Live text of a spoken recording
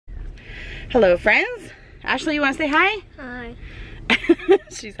Hello friends. Ashley, you want to say hi? Hi.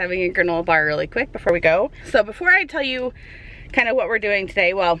 She's having a granola bar really quick before we go. So before I tell you kind of what we're doing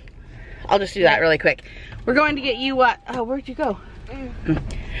today, well, I'll just do that really quick. We're going to get you what? Oh, where'd you go?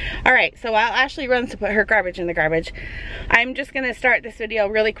 All right, so while Ashley runs to put her garbage in the garbage, I'm just gonna start this video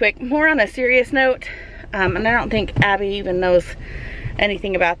really quick, more on a serious note. And I don't think Abby even knows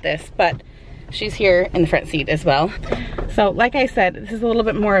anything about this, but she's here in the front seat as well. So like I said, this is a little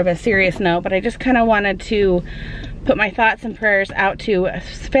bit more of a serious note, but I just kind of wanted to put my thoughts and prayers out to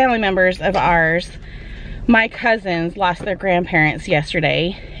family members of ours. My cousins lost their grandparents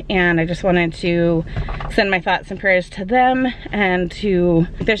yesterday, and I just wanted to send my thoughts and prayers to them, and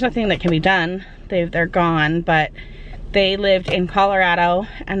there's nothing that can be done. They're gone, but they lived in Colorado,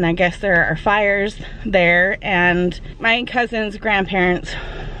 and I guess there are fires there, and my cousin's grandparents,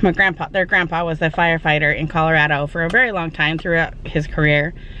 their grandpa was a firefighter in Colorado for a very long time throughout his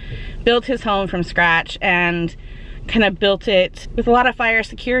career. Built his home from scratch and kind of built it with a lot of fire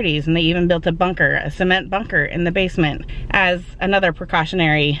securities, and they even built a bunker, a cement bunker in the basement as another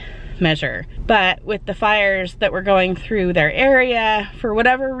precautionary measure. But with the fires that were going through their area, for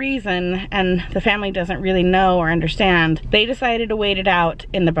whatever reason, and the family doesn't really know or understand, they decided to wait it out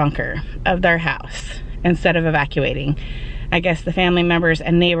in the bunker of their house instead of evacuating. I guess the family members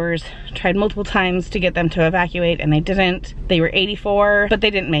and neighbors tried multiple times to get them to evacuate, and they didn't. They were 84, but they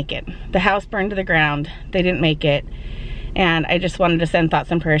didn't make it. The house burned to the ground. They didn't make it. And I just wanted to send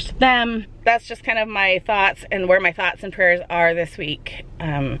thoughts and prayers to them. That's just kind of my thoughts and where my thoughts and prayers are this week.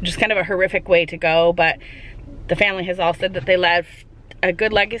 Just kind of a horrific way to go, but the family has all said that they left a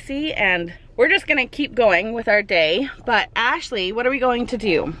good legacy, and we're just gonna keep going with our day. But Ashley, what are we going to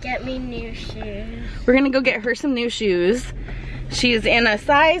do? Get me new shoes. We're gonna go get her some new shoes. She's in a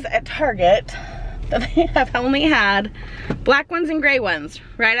size at Target that they have only had black ones and gray ones.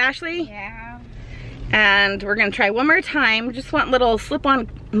 Right, Ashley? Yeah. And we're gonna try one more time. Just want little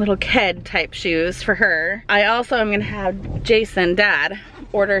slip-on, little kid type shoes for her. I also am gonna have Jason, Dad,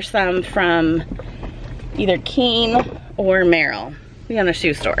 order some from either Keen or Merrill. We own a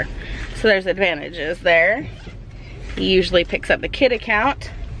shoe store. So there's advantages there. He usually picks up the kid account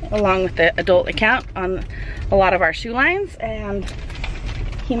along with the adult account on a lot of our shoe lines, and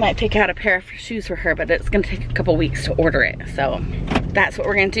he might pick out a pair of shoes for her, but it's gonna take a couple weeks to order it. So that's what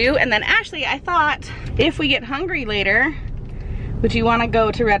we're gonna do. And then Ashley, I thought if we get hungry later, would you wanna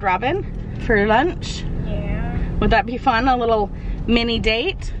go to Red Robin for lunch? Yeah. Would that be fun, a little mini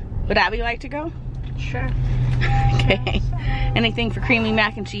date? Would Abby like to go? Sure. Okay. Anything for creamy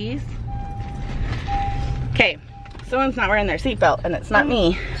mac and cheese? Okay, someone's not wearing their seatbelt, and it's not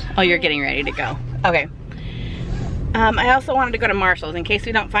me. Oh, you're getting ready to go. Okay. I also wanted to go to Marshall's in case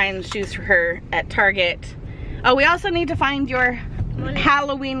we don't find shoes for her at Target. Oh, we also need to find your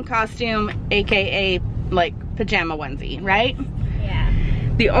Halloween costume, AKA like pajama onesie, right? Yeah.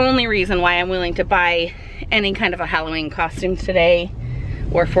 The only reason why I'm willing to buy any kind of a Halloween costume today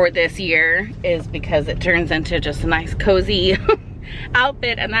or for this year is because it turns into just a nice cozy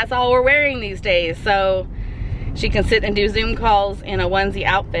outfit, and that's all we're wearing these days. So she can sit and do Zoom calls in a onesie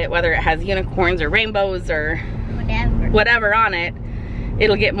outfit, whether it has unicorns or rainbows or whatever on it.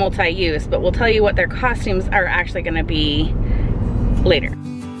 It'll get multi-use, but we'll tell you what their costumes are actually gonna be later.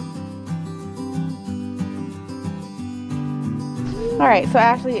 All right, so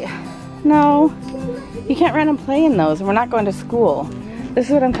Ashley, no, you can't run and play in those. We're not going to school. This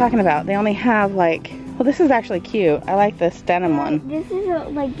is what I'm talking about. They only have like, well, this is actually cute. I like this denim one. This is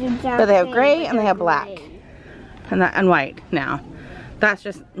like the dark. But they have gray and they have black and white now. That's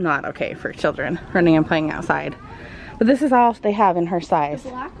just not okay for children running and playing outside. But this is all they have in her size. The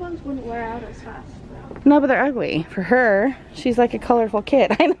black ones wouldn't wear out as fast though. No, but they're ugly. For her, she's like a colorful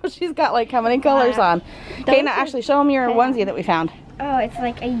kid. I know she's got like how many colors on. Okay, now Ashley, show them your onesie that we found. Oh, it's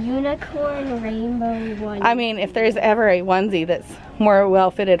like a unicorn rainbow one. I mean, if there's ever a onesie that's more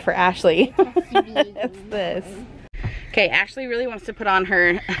well fitted for Ashley, it's this. Okay, Ashley really wants to put on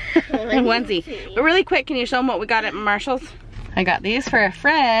her onesie. But really quick, can you show them what we got at Marshall's? I got these for a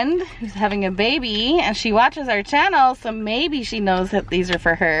friend who's having a baby, and she watches our channel, so maybe she knows that these are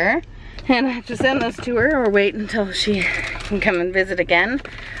for her. And I have to send this to her or wait until she can come and visit again.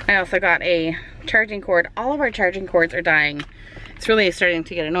 I also got a charging cord. All of our charging cords are dying. It's really starting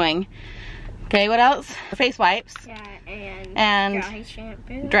to get annoying. Okay, what else? Face wipes. Yeah, and dry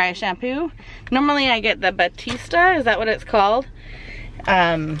shampoo. Dry shampoo. Normally I get the Batista, is that what it's called? But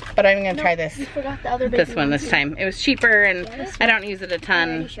I'm gonna try this. You forgot the other this one this time. It was cheaper, and I don't use it a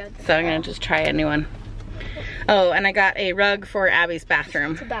ton, so I'm gonna just try a new one. Oh, and I got a rug for Abby's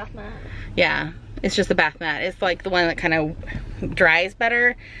bathroom. It's a bath mat. Yeah, it's just a bath mat. It's like the one that kind of dries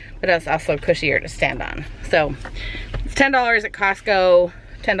better, but it's also cushier to stand on. So it's $10 at Costco,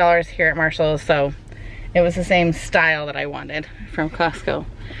 $10 here at Marshall's, so it was the same style that I wanted from Costco.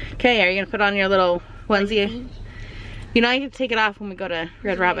 Okay, are you gonna put on your little onesie? You know I can take it off when we go to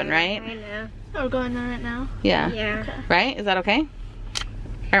Red Robin, right? I know. Oh, we're going on it now? Yeah. Yeah. Okay. Right? Is that okay?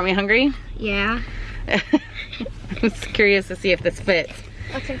 Aren't we hungry? Yeah. I'm just curious to see if this fits.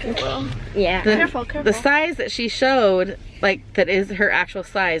 I think it will. Yeah. Careful, careful. The size that she showed, like that is her actual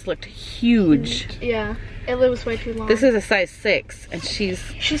size, looked huge. Yeah, it was way too long. This is a size 6, and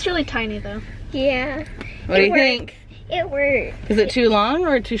she's really tiny though. Yeah. what do you think? It works. Is it too long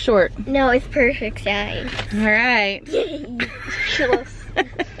or too short? No, it's perfect size. All right. She loves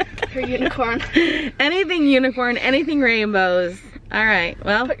her unicorn. Anything unicorn, anything rainbows. All right,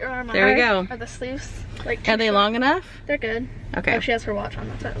 well, Put your arm on there we her. go. Are the sleeves like Are they short? long enough? They're good. Okay. Oh, she has her watch on.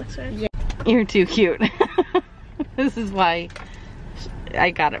 That's what it looks like. Yeah. You're too cute. This is why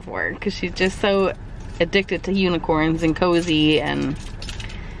I got it for her, because she's just so addicted to unicorns and cozy, and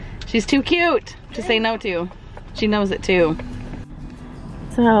she's too cute to say no to. She knows it too.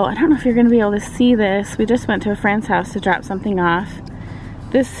 So I don't know if you're gonna be able to see this. We just went to a friend's house to drop something off.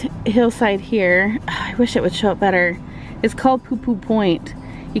 This hillside here, I wish it would show up better. It's called Poo Poo Point.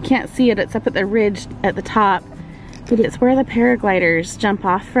 You can't see it, it's up at the ridge at the top, but it's where the paragliders jump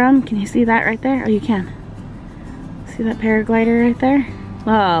off from. Can you see that right there? Oh, you can. See that paraglider right there?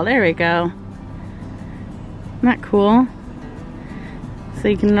 Oh, there we go. Isn't that cool? So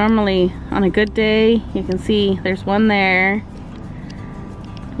you can normally, on a good day, you can see there's one there.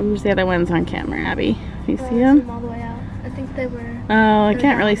 Where's the other ones on camera, Abby? You see them? All the way out. I think they were. Oh, I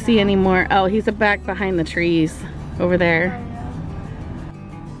can't really see anymore. Oh, he's back behind the trees over there.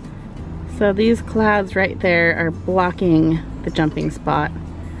 So these clouds right there are blocking the jumping spot.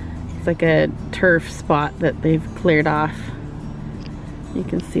 It's like a turf spot that they've cleared off. You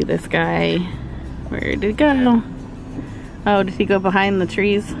can see this guy. Where did he go? Oh, did he go behind the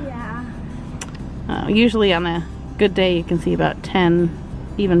trees? Yeah. Usually on a good day you can see about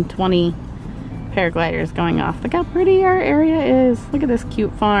 10, even 20 paragliders going off. Look how pretty our area is. Look at this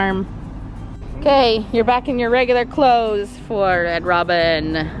cute farm. Okay, you're back in your regular clothes for Red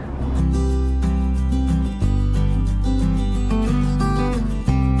Robin.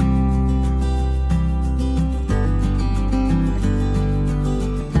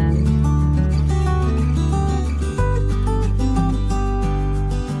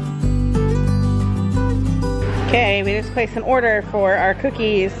 Okay, we just placed an order for our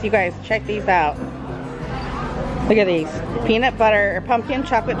cookies. You guys, check these out. Look at these. Peanut butter or pumpkin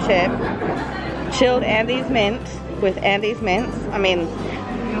chocolate chip, chilled Andes mint with Andes mints. I mean,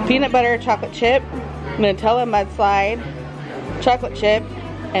 peanut butter chocolate chip, Nutella mudslide, chocolate chip,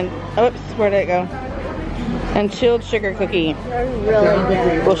 and oops, where did it go? And chilled sugar cookie. They're really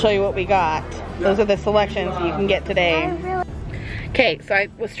good. We'll show you what we got. Those are the selections you can get today. Okay, so I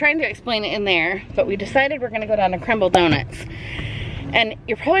was trying to explain it in there, but we decided we're gonna go down to CRUMBL Donuts. And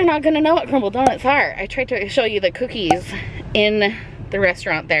you're probably not gonna know what CRUMBL Donuts are. I tried to show you the cookies in the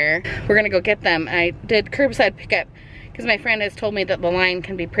restaurant there. We're gonna go get them. I did curbside pickup because my friend has told me that the line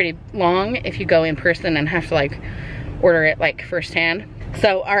can be pretty long if you go in person and have to like order it like firsthand.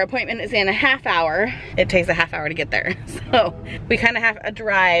 So our appointment is in a half hour. It takes a half hour to get there. So we kind of have a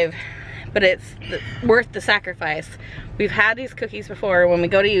drive, but it's worth the sacrifice. We've had these cookies before when we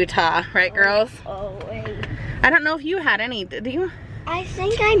go to Utah, right girls? Oh, wait. I don't know if you had any, did you? I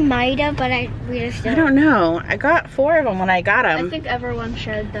think I might have, but we just I don't know. I got 4 of them when I got I them. think everyone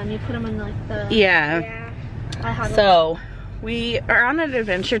shared them. You put them in like the. Yeah. I had one. So we are on an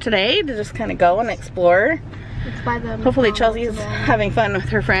adventure today to just kind of go and explore. It's by the. Hopefully McDonald's Chelsea's and Walmart. having fun with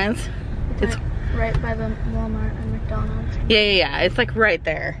her friends. It's right by the Walmart and McDonald's. Yeah. It's like right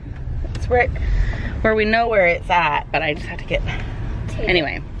there. It's right where we know where it's at, but I just have to get.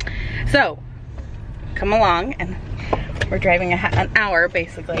 Anyway, so come along, and we're driving an hour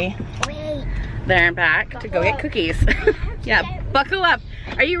basically Wait. there and back to go get cookies. Yeah, buckle up.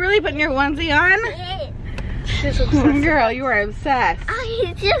 Are you really putting your onesie on? She's obsessed. Girl, you are obsessed.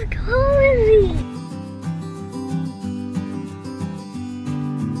 It's just cozy.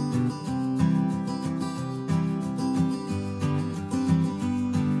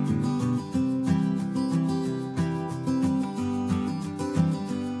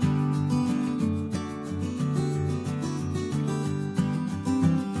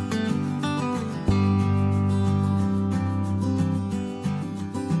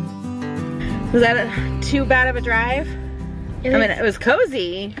 Was that too bad of a drive? I mean, it was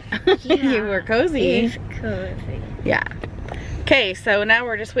cozy. You were cozy. It's cozy. Yeah. Okay, so now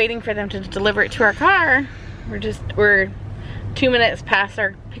we're just waiting for them to deliver it to our car. We're 2 minutes past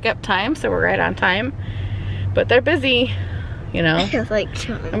our pickup time, so we're right on time. But they're busy, you know.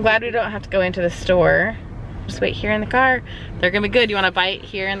 I'm glad we don't have to go into the store. Just wait here in the car. They're gonna be good. You want to bite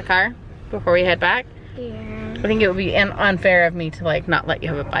here in the car before we head back? Yeah. I think it would be unfair of me to like not let you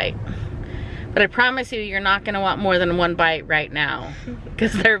have a bite. But I promise you, you're not gonna want more than one bite right now,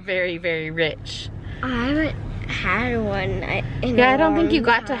 because they're very, very rich. I haven't had one I don't think you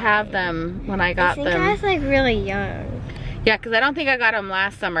got to have them when I got them. I think I was like really young. Yeah, because I don't think I got them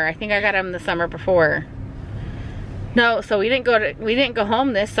last summer. I think I got them the summer before. No, so we didn't go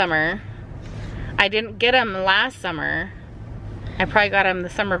home this summer. I didn't get them last summer. I probably got them the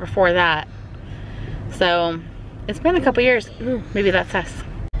summer before that. So it's been a couple years. Ooh, maybe that's us.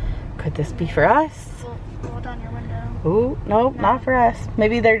 Could this be for us? Roll down your window. Ooh, nope, not for us.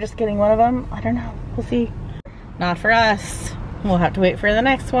 Maybe they're just getting one of them. I don't know. We'll see. Not for us. We'll have to wait for the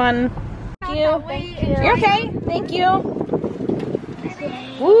next one. Thank you. Thank you. You're okay. Thank you.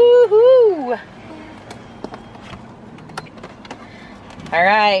 Woohoo! All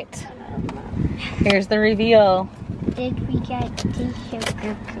right. Here's the reveal. Did we get the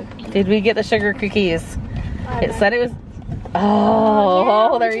sugar cookies? Did we get the sugar cookies? It said it was.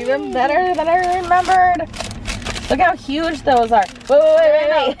 Oh, they're even better than I remembered. Look how huge those are.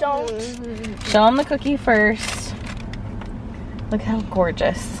 Wait. Don't. Show them the cookie first. Look how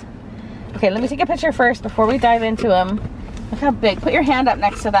gorgeous. Okay, let me take a picture first before we dive into them. Look how big. Put your hand up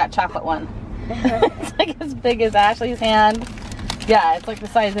next to that chocolate one. It's like as big as Ashley's hand. Yeah, it's like the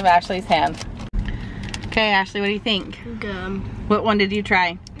size of Ashley's hand. Okay, Ashley, what do you think? Good. What one did you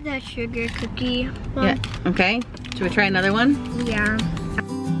try? The sugar cookie one. Yeah, okay. Should we try another one? Yeah.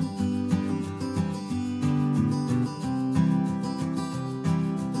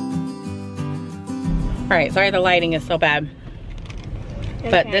 All right, sorry the lighting is so bad.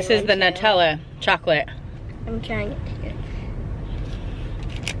 But this is the Nutella chocolate. I'm trying to.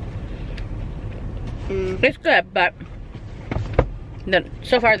 It's good, but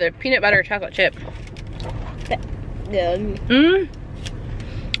so far the peanut butter chocolate chip. Good.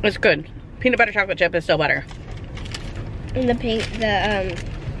 It's good. Peanut butter chocolate chip is still better. And the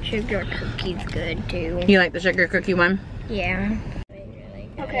sugar cookie's good too. You like the sugar cookie one? Yeah.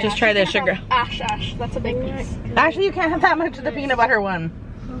 Okay, Just try the sugar. Ash, that's a big piece. Actually, you can't have that much of the peanut butter one.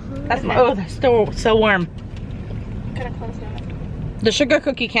 That's oh, they're still so warm. Kind of close now. The sugar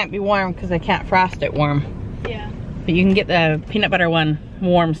cookie can't be warm because I can't frost it warm. Yeah. But you can get the peanut butter one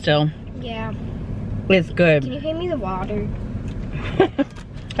warm still. Yeah. It's good. Can you hand me the water?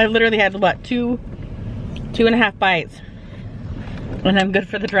 I literally had what, two and a half bites, and I'm good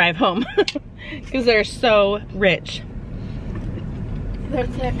for the drive home because they're so rich. They're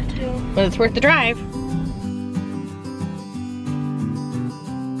thick too. But it's worth the drive.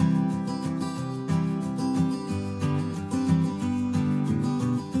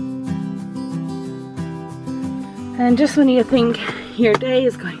 And just when you think your day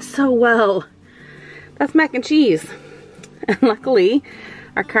is going so well, that's mac and cheese. And luckily,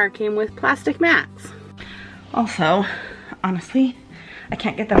 our car came with plastic mats. Also, honestly, I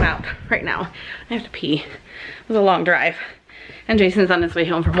can't get them out right now. I have to pee. It was a long drive. And Jason's on his way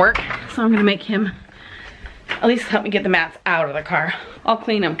home from work, so I'm gonna make him at least help me get the mats out of the car. I'll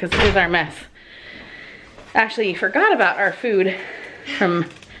clean them because it is our mess. Actually, forgot about our food from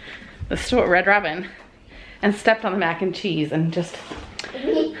the store, Red Robin, and stepped on the mac and cheese and just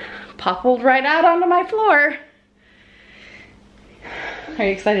poppled right out onto my floor. Are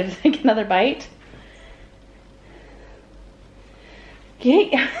you excited to take another bite?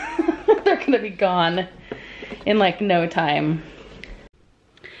 Yay! They're gonna be gone in like no time.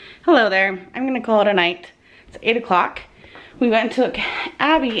 Hello there. I'm gonna call it a night. It's 8 o'clock. We went and took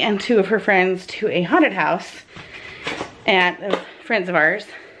Abby and two of her friends to a haunted house, and friends of ours,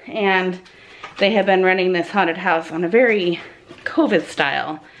 and they have been running this haunted house on a very COVID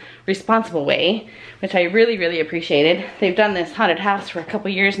style, responsible way, which I really, really appreciated. They've done this haunted house for a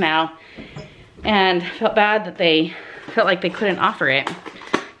couple years now, and felt bad that they felt like they couldn't offer it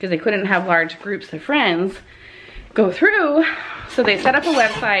because they couldn't have large groups of friends go through. So they set up a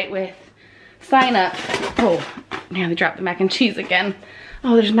website with sign up. Oh, man, they dropped the mac and cheese again.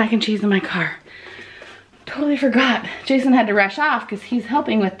 Oh, there's mac and cheese in my car. Totally forgot. Jason had to rush off because he's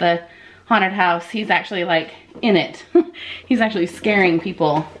helping with the haunted house. He's actually like in it. He's actually scaring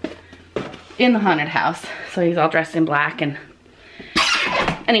people in the haunted house. So he's all dressed in black. And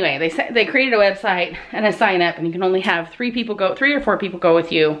anyway, they created a website and a sign up, and you can only have 3 or 4 people go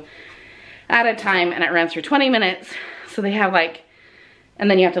with you at a time, and it runs for 20 minutes. So they have like,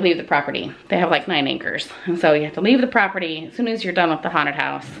 and then you have to leave the property. They have like 9 acres. And so you have to leave the property as soon as you're done with the haunted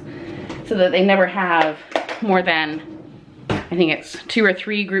house, so that they never have more than I think it's 2 or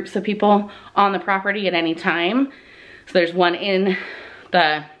 3 groups of people on the property at any time. So there's one in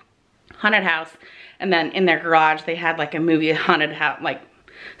the haunted house, and then in their garage they had like a movie, haunted house, like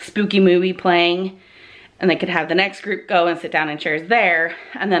spooky movie playing, and they could have the next group go and sit down in chairs there,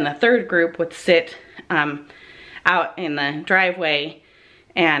 and then the third group would sit out in the driveway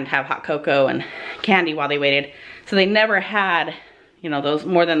and have hot cocoa and candy while they waited. So they never had, you know, those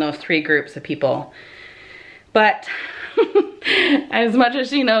more than those 3 groups of people. But as much as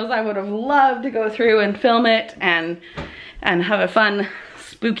she knows, I would have loved to go through and film it and have a fun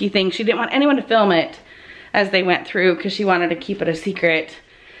spooky thing. She didn't want anyone to film it as they went through because she wanted to keep it a secret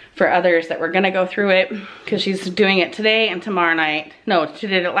for others that were gonna go through it, because she's doing it today and tomorrow night. No, she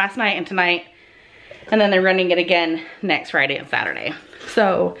did it last night and tonight, and then they're running it again next Friday and Saturday.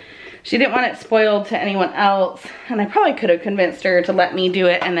 So she didn't want it spoiled to anyone else, and I probably could have convinced her to let me do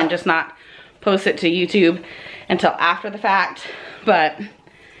it and then just not post it to YouTube until after the fact. But,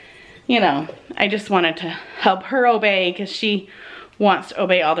 you know, I just wanted to help her obey because she wants to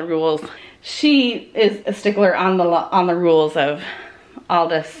obey all the rules. She is a stickler on the rules of all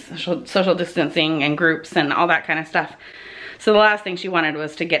this social distancing and groups and all that kind of stuff. So the last thing she wanted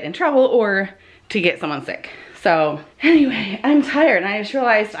was to get in trouble or to get someone sick. So anyway, I'm tired, and I just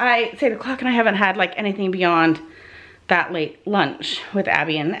realized it's 8 o'clock and I haven't had like anything beyond that late lunch with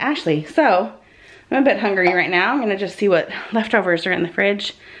Abby and Ashley. So I'm a bit hungry right now. I'm gonna just see what leftovers are in the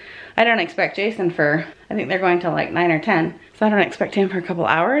fridge. I don't expect Jason for, I think they're going till like 9 or 10. So I don't expect him for a couple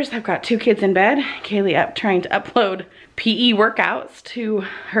hours. I've got 2 kids in bed. Kaylee up trying to upload PE workouts to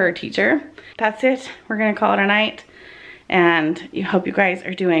her teacher. That's it. We're gonna call it a night. And I hope you guys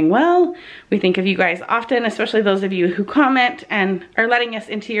are doing well. We think of you guys often, especially those of you who comment and are letting us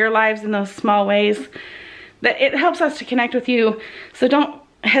into your lives in those small ways. That it helps us to connect with you. So don't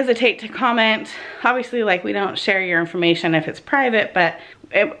hesitate to comment. Obviously, like, we don't share your information if it's private, but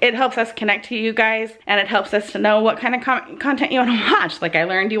it helps us connect to you guys, and it helps us to know what kind of content you want to watch. Like, I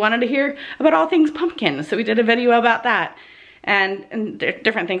learned you wanted to hear about all things pumpkin, so we did a video about that, and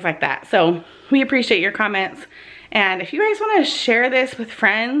different things like that. So we appreciate your comments, and if you guys want to share this with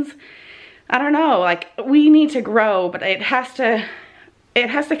friends, I don't know, like, we need to grow, but it has to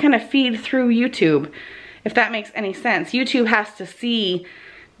kind of feed through YouTube, if that makes any sense. YouTube has to see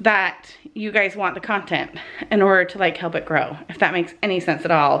that you guys want the content in order to like help it grow, if that makes any sense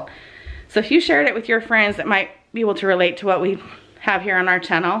at all. So if you shared it with your friends that might be able to relate to what we have here on our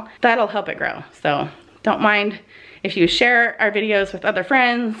channel, that'll help it grow. So don't mind if you share our videos with other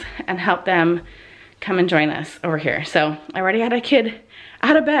friends and help them come and join us over here. So I already had a kid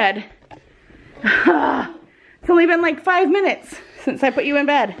out of bed. It's only been like 5 minutes since I put you in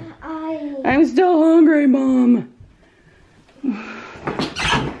bed. I'm still hungry, Mom.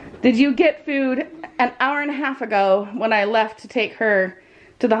 Did you get food an hour and a half ago when I left to take her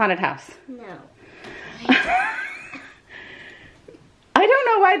to the haunted house? No. I don't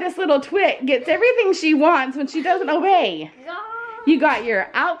know why this little twit gets everything she wants when she doesn't obey. God. You got your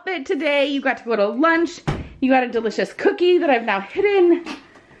outfit today, you got to go to lunch, you got a delicious cookie that I've now hidden.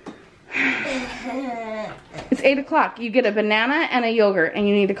 It's 8 o'clock. You get a banana and a yogurt, and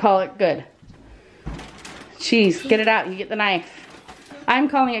you need to call it good. Jeez, get it out. You get the knife. I'm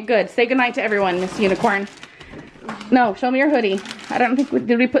calling it good. Say goodnight to everyone, Miss Unicorn. No, show me your hoodie. I don't think,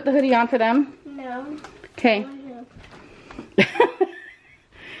 did we put the hoodie on for them? No. Okay.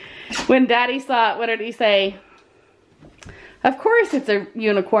 When Daddy saw it, what did he say? Of course it's a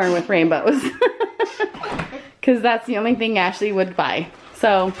unicorn with rainbows. Because that's the only thing Ashley would buy.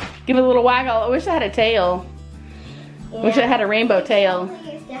 So, give it a little waggle. I wish I had a tail. Yeah. Wish I had a rainbow tail.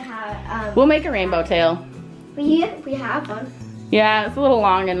 We used to have, we'll make a rainbow tail. We have one. Yeah, it's a little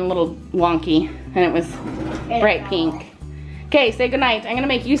long and a little wonky. And it was bright pink. Okay, say goodnight. I'm going to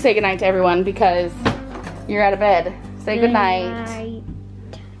make you say goodnight to everyone because you're out of bed. Say goodnight.